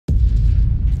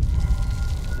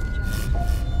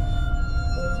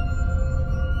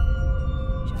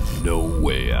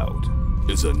Way Out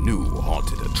is a new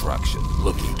haunted attraction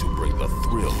looking to bring the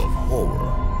thrill of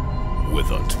horror with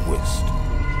a twist.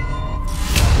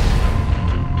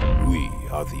 We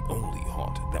are the only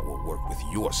haunt that will work with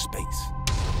your space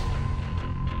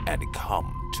and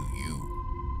come to you.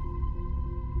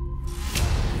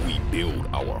 We build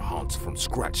our haunts from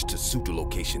scratch to suit a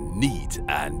location needs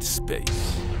and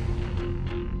space.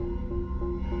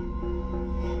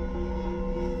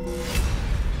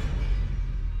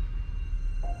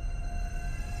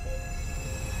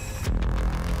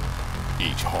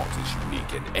 Each haunt is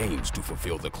unique and aims to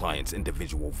fulfill the client's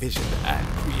individual vision and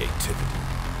creativity.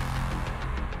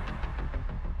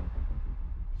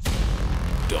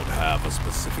 Don't have a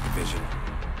specific vision?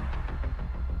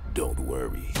 Don't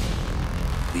worry.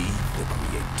 Leave the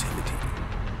creativity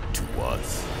to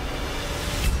us.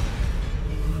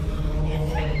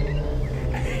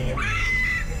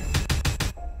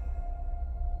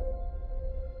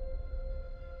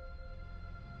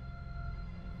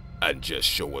 And just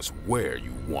show us where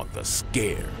you want the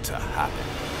scare to happen.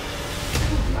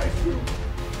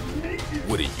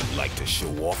 Wouldn't you like to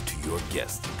show off to your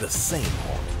guests the same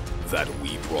haunt that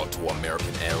we brought to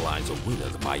American Airlines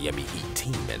Arena's Miami Heat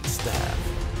team and staff?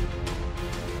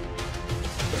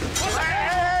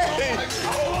 Hey!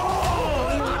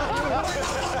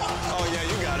 Oh yeah,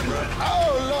 you got it, bro.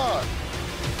 Oh Lord!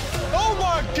 Oh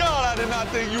my God! I did not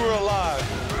think you were alive.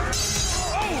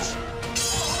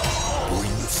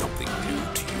 Bring something new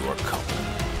to your company,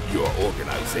 your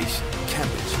organization,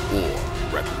 campus, or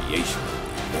recreational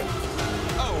event.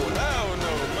 Oh hell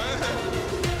no, man!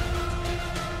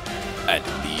 And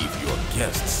leave your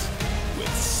guests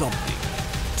with something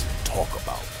to talk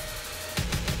about.